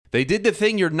They did the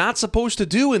thing you're not supposed to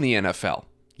do in the NFL,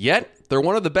 yet they're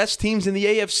one of the best teams in the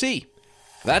AFC.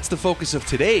 That's the focus of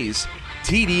today's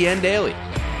TDN Daily.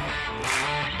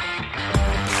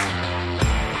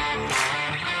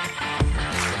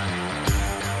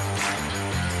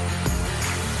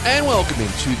 And welcome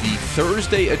into the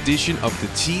Thursday edition of the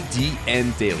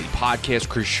TDN Daily podcast.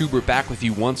 Chris Schubert back with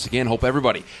you once again. Hope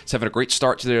everybody is having a great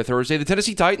start to their Thursday. The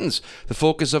Tennessee Titans, the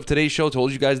focus of today's show.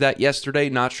 Told you guys that yesterday.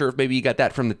 Not sure if maybe you got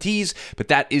that from the tease, but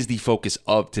that is the focus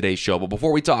of today's show. But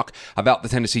before we talk about the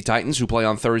Tennessee Titans, who play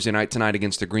on Thursday night tonight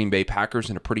against the Green Bay Packers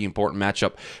in a pretty important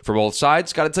matchup for both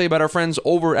sides, got to tell you about our friends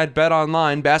over at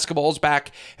BetOnline. Basketball is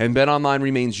back, and BetOnline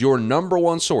remains your number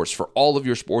one source for all of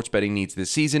your sports betting needs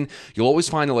this season. You'll always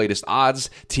find the latest odds,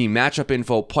 team matchup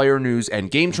info, player news,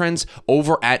 and game trends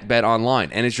over at BetOnline.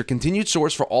 And as your continued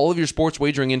source for all of your sports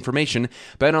wagering information,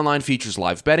 BetOnline features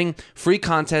live betting, free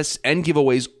contests, and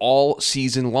giveaways all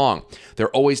season long. They're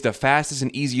always the fastest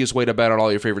and easiest way to bet on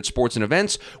all your favorite sports and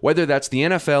events, whether that's the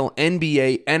NFL,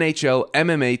 NBA, NHL,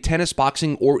 MMA, tennis,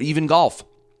 boxing, or even golf.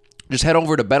 Just head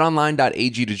over to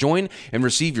betonline.ag to join and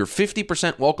receive your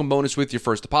 50% welcome bonus with your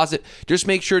first deposit. Just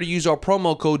make sure to use our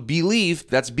promo code BELIEVE,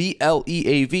 that's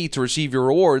B-L-E-A-V, to receive your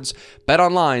rewards.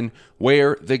 BetOnline,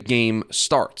 where the game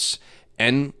starts.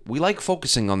 And we like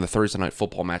focusing on the Thursday night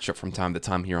football matchup from time to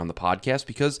time here on the podcast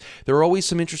because there are always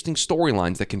some interesting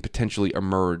storylines that can potentially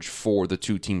emerge for the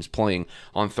two teams playing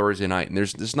on Thursday night. And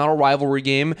there's not a rivalry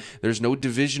game. There's no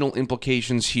divisional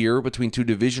implications here between two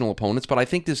divisional opponents, but I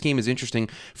think this game is interesting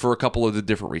for a couple of the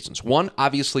different reasons. One,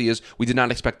 obviously, is we did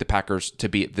not expect the Packers to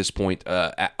be at this point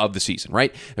of the season,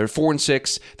 right? They're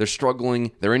 4-6. They're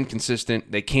struggling. They're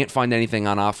inconsistent. They can't find anything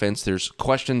on offense. There's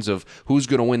questions of who's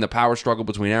going to win the power struggle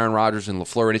between Aaron Rodgers and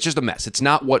LaFleur, and it's just a mess. It's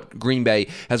not what Green Bay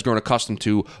has grown accustomed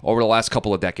to over the last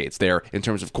couple of decades there in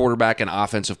terms of quarterback and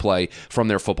offensive play from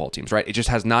their football teams, right? It just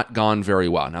has not gone very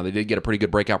well. Now, they did get a pretty good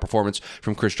breakout performance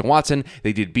from Christian Watson.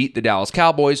 They did beat the Dallas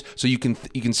Cowboys, so you can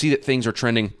see that things are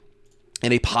trending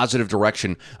in a positive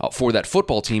direction for that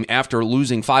football team after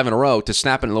losing 5 in a row to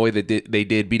snap it in the way they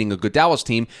did beating a good Dallas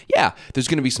team. Yeah, there's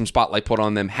going to be some spotlight put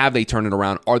on them. Have they turned it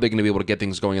around? Are they going to be able to get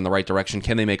things going in the right direction?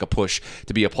 Can they make a push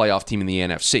to be a playoff team in the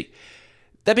NFC?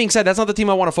 That being said, that's not the team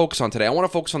I want to focus on today. I want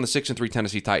to focus on the 6-3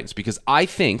 Tennessee Titans because I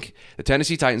think the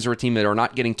Tennessee Titans are a team that are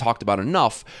not getting talked about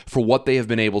enough for what they have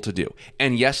been able to do.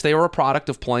 And yes, they are a product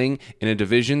of playing in a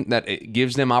division that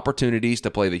gives them opportunities to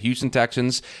play the Houston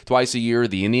Texans twice a year,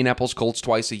 the Indianapolis Colts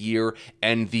twice a year,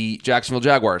 and the Jacksonville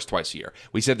Jaguars twice a year.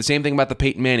 We said the same thing about the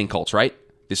Peyton Manning Colts, right?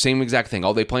 The same exact thing.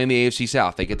 Oh, they play in the AFC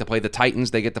South. They get to play the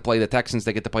Titans. They get to play the Texans.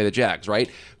 They get to play the Jags,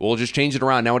 right? We'll just change it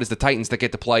around. Now it is the Titans that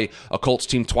get to play a Colts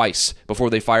team twice before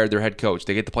they fired their head coach.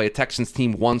 They get to play a Texans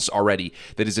team once already.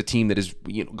 That is a team that is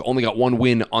only got one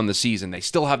win on the season. They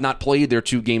still have not played their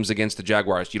 2 games against the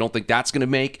Jaguars. You don't think that's going to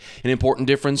make an important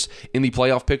difference in the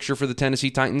playoff picture for the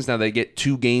Tennessee Titans? Now they get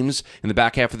 2 games in the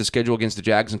back half of the schedule against the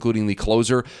Jags, including the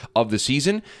closer of the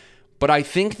season. But I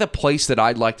think the place that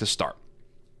I'd like to start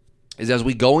is as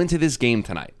we go into this game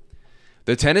tonight,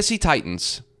 the Tennessee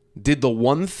Titans did the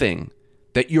one thing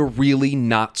that you're really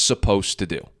not supposed to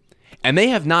do. And they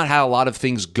have not had a lot of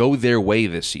things go their way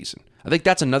this season. I think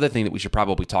that's another thing that we should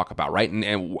probably talk about, right? And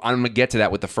I'm going to get to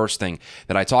that with the first thing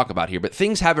that I talk about here. But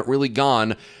things haven't really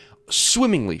gone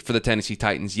swimmingly for the Tennessee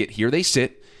Titans, yet here they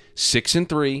sit,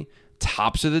 6-3,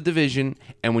 tops of the division,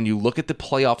 and when you look at the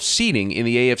playoff seeding in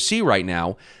the AFC right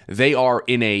now, they are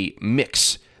in a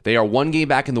mix. They are 1 game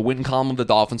back in the win column of the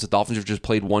Dolphins. The Dolphins have just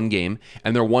played 1 game,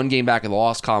 and they're 1 game back in the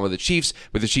loss column of the Chiefs,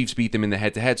 but the Chiefs beat them in the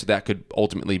head-to-head, so that could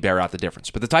ultimately bear out the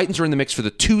difference. But the Titans are in the mix for the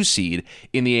 2 seed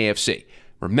in the AFC.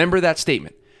 Remember that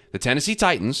statement. The Tennessee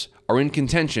Titans are in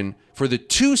contention for the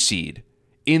 2 seed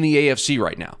in the AFC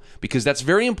right now, because that's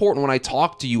very important when I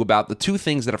talk to you about the 2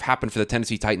 things that have happened for the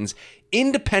Tennessee Titans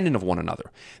independent of one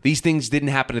another. These things didn't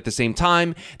happen at the same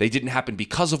time. They didn't happen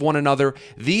because of one another.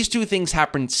 These 2 things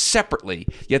happened separately,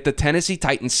 yet the Tennessee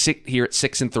Titans sit here at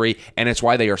 6-3, and it's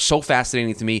why they are so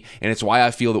fascinating to me, and it's why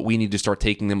I feel that we need to start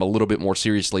taking them a little bit more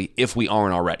seriously if we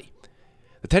aren't already.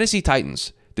 The Tennessee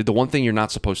Titans did the one thing you're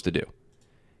not supposed to do.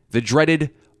 The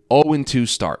dreaded 0-2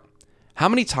 start. How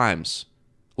many times,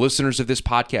 listeners of this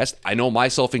podcast, I know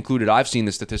myself included, I've seen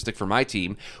the statistic for my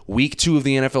team. Week 2 of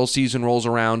the NFL season rolls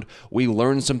around. We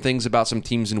learn some things about some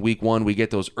teams in week 1. We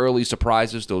get those early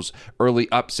surprises, those early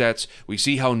upsets. We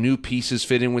see how new pieces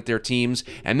fit in with their teams.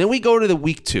 And then we go to the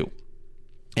week 2.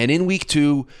 And in week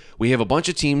 2, we have a bunch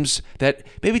of teams that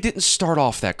maybe didn't start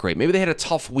off that great. Maybe they had a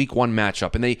tough week 1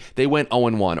 matchup and they went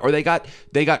 0-1, or they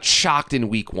got shocked in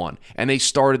week 1 and they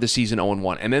started the season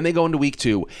 0-1. And then they go into week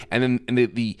 2 and then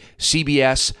the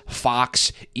CBS,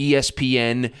 Fox,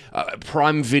 ESPN,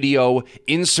 Prime Video,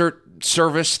 insert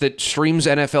service that streams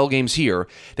NFL games here,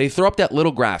 they throw up that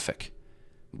little graphic.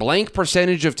 Blank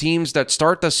percentage of teams that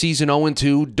start the season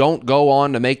 0-2 don't go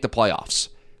on to make the playoffs.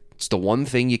 It's the one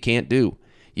thing you can't do.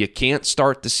 You can't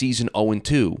start the season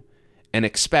 0-2 and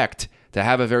expect to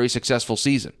have a very successful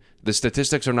season. The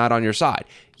statistics are not on your side.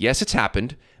 Yes, it's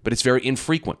happened, but it's very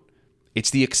infrequent. It's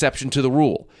the exception to the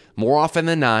rule. More often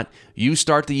than not, you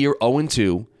start the year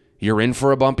 0-2, you're in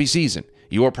for a bumpy season.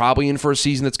 You are probably in for a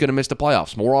season that's going to miss the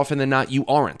playoffs. More often than not, you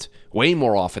aren't. Way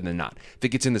more often than not. I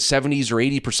think it's in the 70s or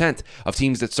 80% of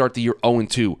teams that start the year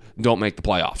 0-2 don't make the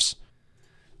playoffs.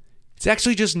 It's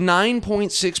actually just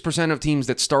 9.6% of teams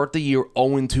that start the year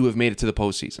 0-2 have made it to the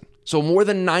postseason. So more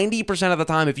than 90% of the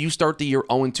time, if you start the year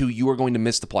 0-2, you are going to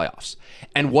miss the playoffs.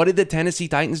 And what did the Tennessee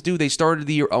Titans do? They started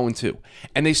the year 0-2.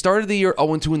 And they started the year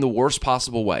 0-2 in the worst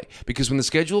possible way. Because when the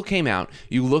schedule came out,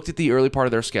 you looked at the early part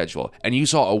of their schedule, and you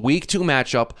saw a week 2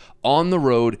 matchup on the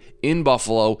road in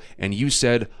Buffalo, and you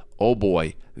said, oh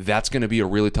boy, that's going to be a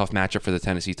really tough matchup for the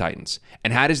Tennessee Titans.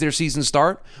 And how does their season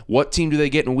start? What team do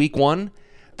they get in week 1?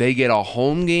 They get a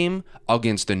home game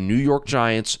against the New York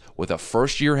Giants with a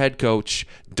first-year head coach,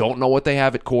 don't know what they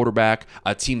have at quarterback,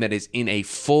 a team that is in a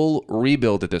full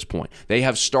rebuild at this point. They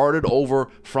have started over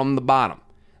from the bottom.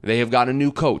 They have got a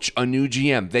new coach, a new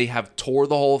GM. They have tore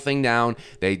the whole thing down.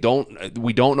 We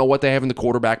don't know what they have in the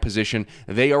quarterback position.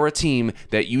 They are a team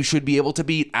that you should be able to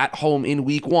beat at home in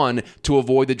week 1 to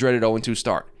avoid the dreaded 0-2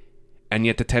 start. And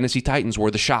yet the Tennessee Titans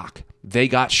were the shock. They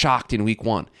got shocked in week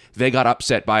 1. They got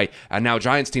upset by a now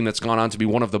Giants team that's gone on to be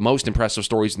one of the most impressive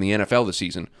stories in the NFL this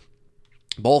season.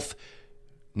 Both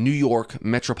New York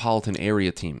metropolitan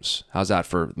area teams. How's that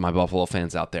for my Buffalo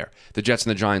fans out there? The Jets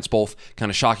and the Giants both kind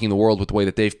of shocking the world with the way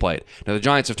that they've played. Now, the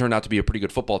Giants have turned out to be a pretty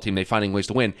good football team. They're finding ways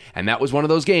to win. And that was one of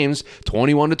those games,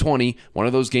 21-20, one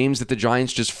of those games that the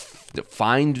Giants just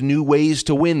find new ways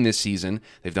to win this season.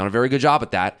 They've done a very good job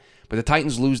at that. But the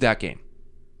Titans lose that game.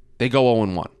 They go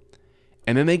 0-1.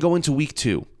 And then they go into week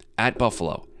 2 at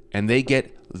Buffalo, and they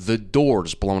get the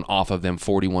doors blown off of them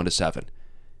 41-7.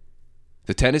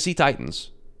 The Tennessee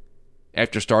Titans,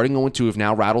 after starting 0-2, have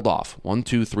now rattled off 1,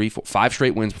 2, 3, 4, 5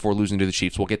 straight wins before losing to the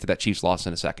Chiefs. We'll get to that Chiefs loss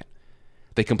in a second.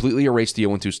 They completely erased the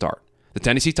 0-2 start. The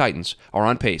Tennessee Titans are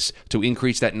on pace to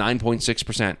increase that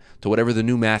 9.6% to whatever the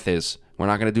new math is. We're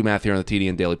not going to do math here on the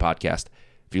TDN Daily podcast.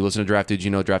 If you listen to Draft Dudes,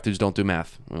 you know Draft Dudes don't do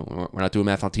math. We're not doing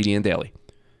math on TDN Daily.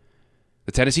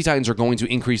 The Tennessee Titans are going to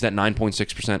increase that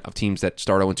 9.6% of teams that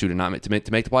start 0-2 to make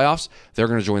the playoffs. They're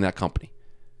going to join that company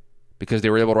because they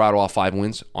were able to rattle off 5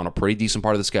 wins on a pretty decent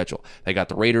part of the schedule. They got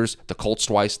the Raiders, the Colts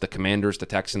twice, the Commanders, the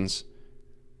Texans.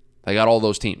 They got all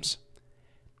those teams.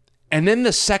 And then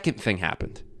the second thing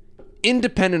happened.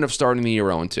 Independent of starting the year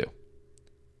 0-2.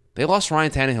 They lost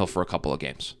Ryan Tannehill for a couple of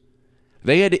games.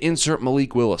 They had to insert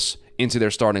Malik Willis into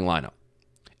their starting lineup.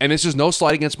 And this is no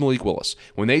slight against Malik Willis.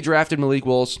 When they drafted Malik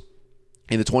Willis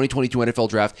in the 2022 NFL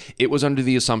Draft, it was under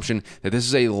the assumption that this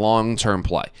is a long-term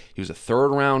play. He was a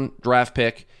third-round draft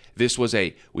pick. This was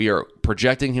we are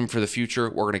projecting him for the future.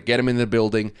 We're going to get him in the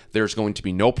building. There's going to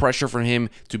be no pressure for him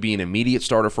to be an immediate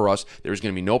starter for us. There's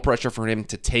going to be no pressure for him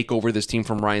to take over this team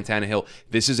from Ryan Tannehill.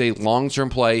 This is a long-term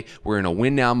play. We're in a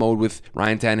win-now mode with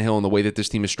Ryan Tannehill and the way that this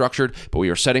team is structured, but we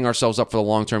are setting ourselves up for the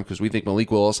long term because we think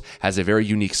Malik Willis has a very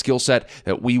unique skill set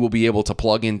that we will be able to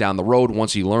plug in down the road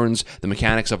once he learns the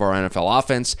mechanics of our NFL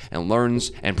offense and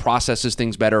learns and processes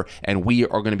things better, and we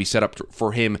are going to be set up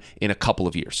for him in a couple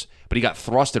of years. But he got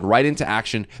thrusted right into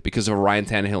action because of a Ryan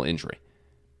Tannehill injury.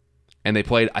 And they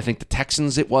played, I think, the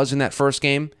Texans it was in that first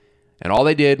game, and all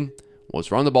they did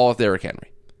was run the ball with Derrick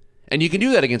Henry. And you can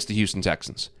do that against the Houston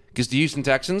Texans because the Houston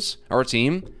Texans are a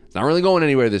team that's not really going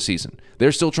anywhere this season.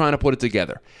 They're still trying to put it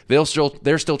together. They're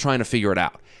still trying to figure it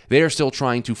out. They're still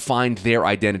trying to find their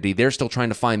identity. They're still trying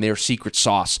to find their secret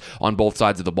sauce on both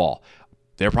sides of the ball.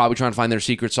 They're probably trying to find their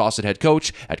secret sauce at head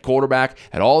coach, at quarterback,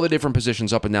 at all the different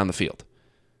positions up and down the field.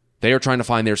 They are trying to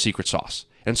find their secret sauce.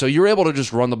 And so you're able to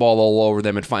just run the ball all over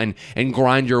them and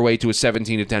grind your way to a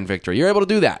 17-10 victory. You're able to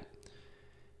do that.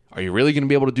 Are you really going to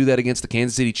be able to do that against the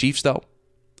Kansas City Chiefs, though?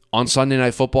 On Sunday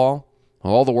Night Football?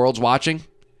 While all the world's watching?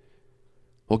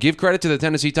 Well, give credit to the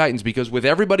Tennessee Titans because with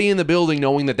everybody in the building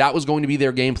knowing that that was going to be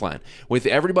their game plan, with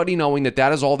everybody knowing that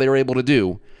that is all they were able to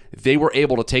do, they were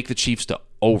able to take the Chiefs to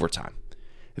overtime.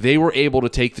 They were able to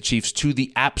take the Chiefs to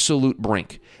the absolute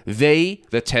brink. They,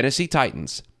 the Tennessee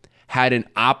Titans, had an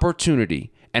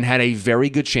opportunity and had a very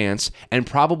good chance and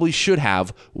probably should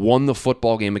have won the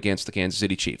football game against the Kansas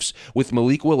City Chiefs, with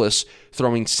Malik Willis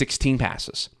throwing 16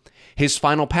 passes. His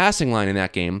final passing line in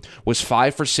that game was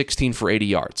 5 for 16 for 80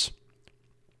 yards.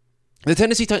 The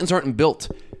Tennessee Titans aren't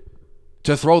built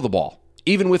to throw the ball,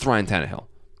 even with Ryan Tannehill.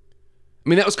 I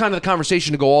mean, that was kind of the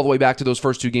conversation to go all the way back to those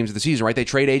first 2 games of the season, right? They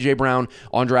trade A.J. Brown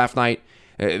on draft night.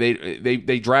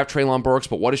 They draft Treylon Burks,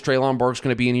 but what is Treylon Burks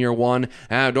going to be in year 1?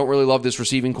 I don't really love this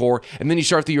receiving core. And then you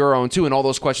start the year 0-2, and all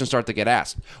those questions start to get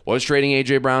asked. Was trading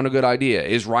A.J. Brown a good idea?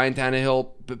 Is Ryan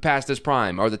Tannehill past his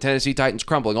prime? Are the Tennessee Titans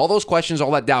crumbling? All those questions,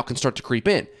 all that doubt can start to creep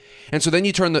in. And so then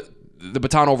you turn the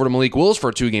baton over to Malik Willis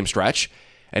for a 2-game stretch,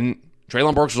 and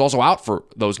Treylon Burks was also out for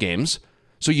those games.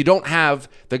 So you don't have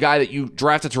the guy that you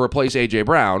drafted to replace A.J.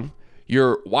 Brown.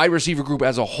 Your wide receiver group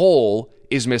as a whole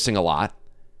is missing a lot.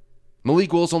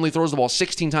 Malik Willis only throws the ball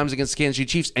 16 times against the Kansas City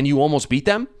Chiefs, and you almost beat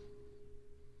them?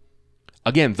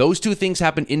 Again, those 2 things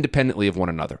happen independently of one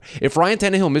another. If Ryan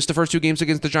Tannehill missed the first 2 games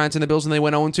against the Giants and the Bills and they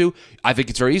went 0-2, I think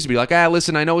it's very easy to be like,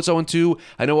 listen, I know it's 0-2.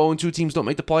 I know 0-2 teams don't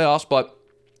make the playoffs, but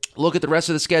look at the rest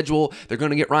of the schedule. They're going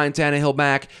to get Ryan Tannehill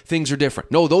back. Things are different.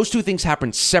 No, those 2 things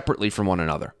happen separately from one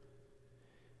another.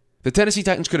 The Tennessee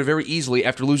Titans could have very easily,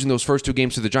 after losing those first 2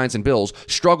 games to the Giants and Bills,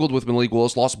 struggled with Malik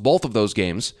Willis, lost both of those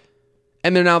games,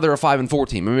 and they're a 5-4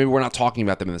 team. And maybe we're not talking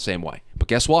about them in the same way. But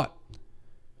guess what?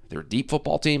 They're a deep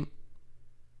football team.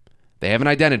 They have an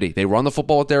identity. They run the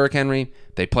football with Derrick Henry.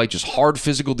 They play just hard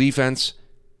physical defense.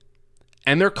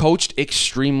 And they're coached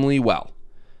extremely well.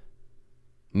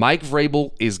 Mike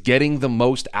Vrabel is getting the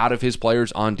most out of his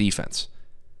players on defense.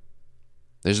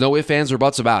 There's no ifs, ands, or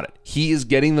buts about it. He is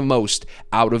getting the most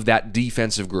out of that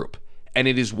defensive group. And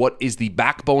it is what is the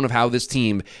backbone of how this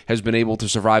team has been able to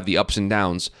survive the ups and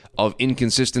downs of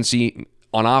inconsistency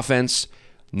on offense,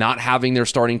 not having their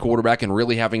starting quarterback and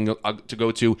really having to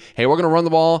go to, hey, we're going to run the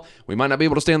ball. We might not be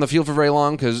able to stay on the field for very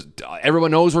long because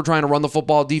everyone knows we're trying to run the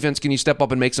football. Defense, can you step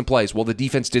up and make some plays? Well, the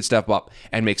defense did step up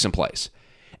and make some plays.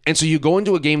 And so you go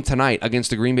into a game tonight against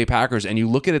the Green Bay Packers and you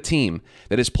look at a team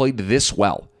that has played this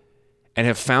well and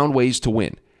have found ways to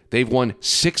win. They've won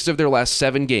 6 of their last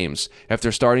 7 games after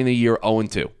starting the year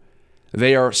 0-2.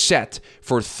 They are set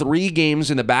for 3 games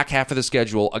in the back half of the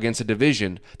schedule against a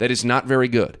division that is not very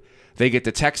good. They get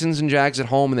the Texans and Jags at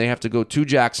home, and they have to go to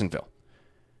Jacksonville.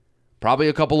 Probably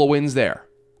a couple of wins there.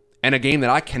 And a game that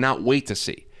I cannot wait to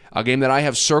see. A game that I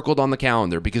have circled on the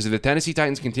calendar because if the Tennessee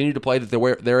Titans continue to play that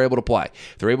they're able to play,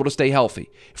 they're able to stay healthy.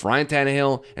 If Ryan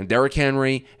Tannehill and Derrick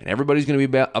Henry and everybody's going to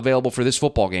be available for this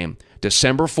football game,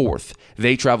 December 4th,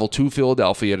 they travel to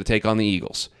Philadelphia to take on the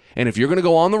Eagles. And if you're going to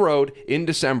go on the road in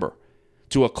December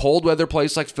to a cold weather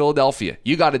place like Philadelphia,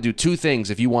 you got to do 2 things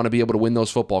if you want to be able to win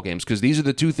those football games because these are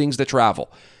the 2 things that travel.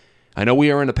 I know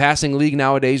we are in a passing league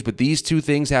nowadays, but these 2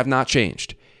 things have not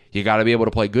changed. You got to be able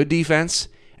to play good defense,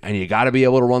 and you got to be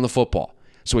able to run the football.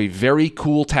 So a very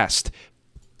cool test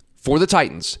for the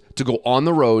Titans to go on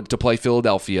the road to play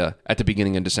Philadelphia at the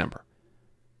beginning of December.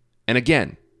 And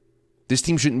again, this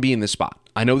team shouldn't be in this spot.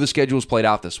 I know the schedule is played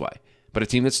out this way, but a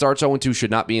team that starts 0-2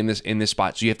 should not be in this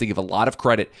spot. So you have to give a lot of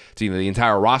credit to the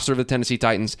entire roster of the Tennessee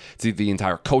Titans, to the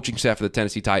entire coaching staff of the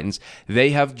Tennessee Titans. They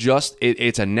have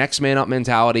it's a next man up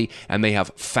mentality, and they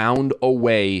have found a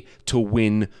way to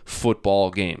win football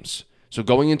games. So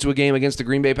going into a game against the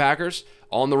Green Bay Packers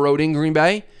on the road in Green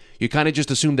Bay, you kind of just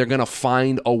assume they're going to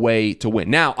find a way to win.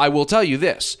 Now, I will tell you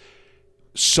this.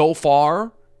 So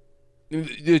far,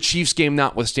 the Chiefs game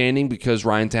notwithstanding, because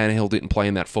Ryan Tannehill didn't play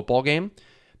in that football game,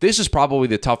 this is probably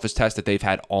the toughest test that they've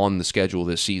had on the schedule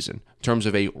this season. In terms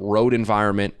of a road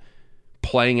environment,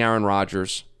 playing Aaron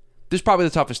Rodgers, this is probably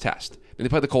the toughest test. They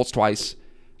played the Colts twice.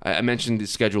 I mentioned the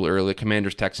schedule earlier,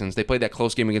 Commanders, Texans. They played that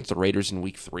close game against the Raiders in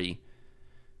Week 3.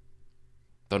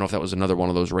 Don't know if that was another one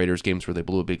of those Raiders games where they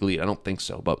blew a big lead. I don't think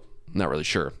so, but I'm not really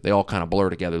sure. They all kind of blur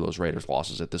together, those Raiders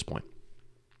losses at this point.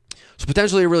 So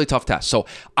potentially a really tough test. So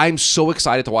I'm so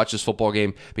excited to watch this football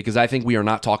game because I think we are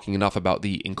not talking enough about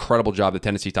the incredible job the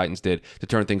Tennessee Titans did to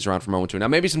turn things around from 0-2. Now,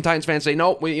 maybe some Titans fans say,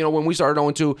 no, when we started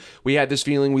 0-2, we had this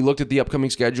feeling. We looked at the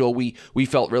upcoming schedule. We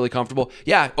felt really comfortable.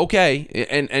 Yeah, okay.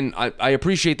 And I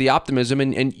appreciate the optimism,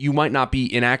 and you might not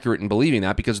be inaccurate in believing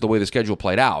that because of the way the schedule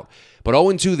played out. But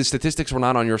 0-2, the statistics were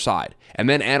not on your side. And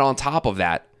then add on top of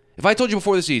that, if I told you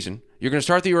before the season, you're going to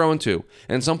start the year 0-2,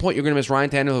 and at some point you're going to miss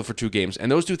Ryan Tannehill for 2 games,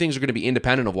 and those 2 things are going to be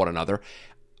independent of one another,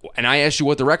 and I asked you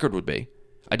what the record would be,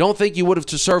 I don't think you would have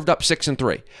served up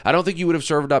 6-3. I don't think you would have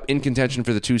served up in contention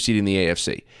for the 2 seed in the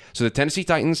AFC. So the Tennessee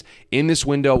Titans, in this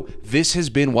window, this has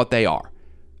been what they are.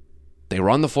 They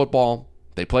run the football.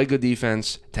 They play good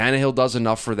defense. Tannehill does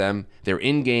enough for them. They're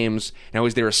in games. Now,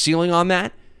 is there a ceiling on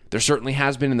that? There certainly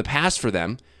has been in the past for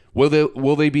them,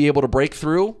 Will they be able to break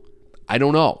through? I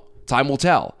don't know. Time will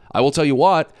tell. I will tell you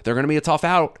what, they're going to be a tough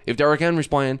out if Derrick Henry's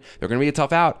playing. They're going to be a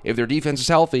tough out if their defense is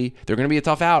healthy. They're going to be a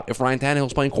tough out if Ryan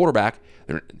Tannehill's playing quarterback.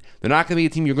 They're not going to be a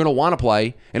team you're going to want to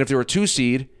play. And if they're a 2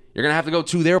 seed, you're going to have to go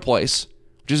to their place,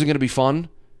 which isn't going to be fun.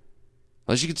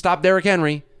 Unless you can stop Derrick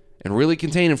Henry and really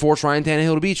contain and force Ryan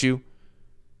Tannehill to beat you.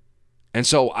 And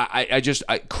so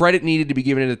credit needed to be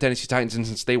given to the Tennessee Titans, and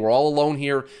since they were all alone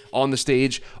here on the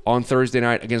stage on Thursday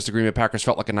night against the Green Bay Packers,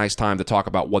 felt like a nice time to talk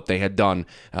about what they had done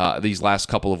these last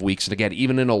couple of weeks. And again,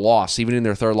 even in a loss, even in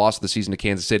their third loss of the season to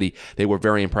Kansas City, they were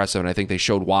very impressive, and I think they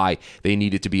showed why they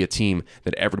needed to be a team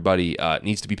that everybody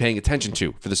needs to be paying attention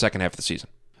to for the second half of the season.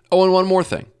 Oh, and one more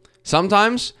thing.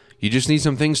 Sometimes you just need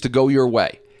some things to go your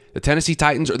way. The Tennessee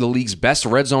Titans are the league's best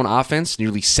red zone offense,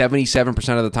 nearly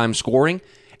 77% of the time scoring,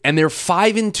 and they're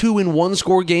 5-2 in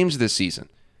one-score games this season.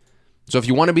 So if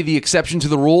you want to be the exception to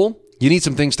the rule, you need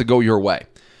some things to go your way.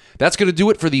 That's going to do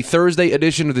it for the Thursday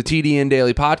edition of the TDN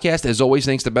Daily Podcast. As always,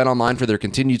 thanks to BetOnline for their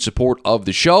continued support of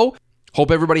the show. Hope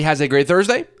everybody has a great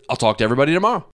Thursday. I'll talk to everybody tomorrow.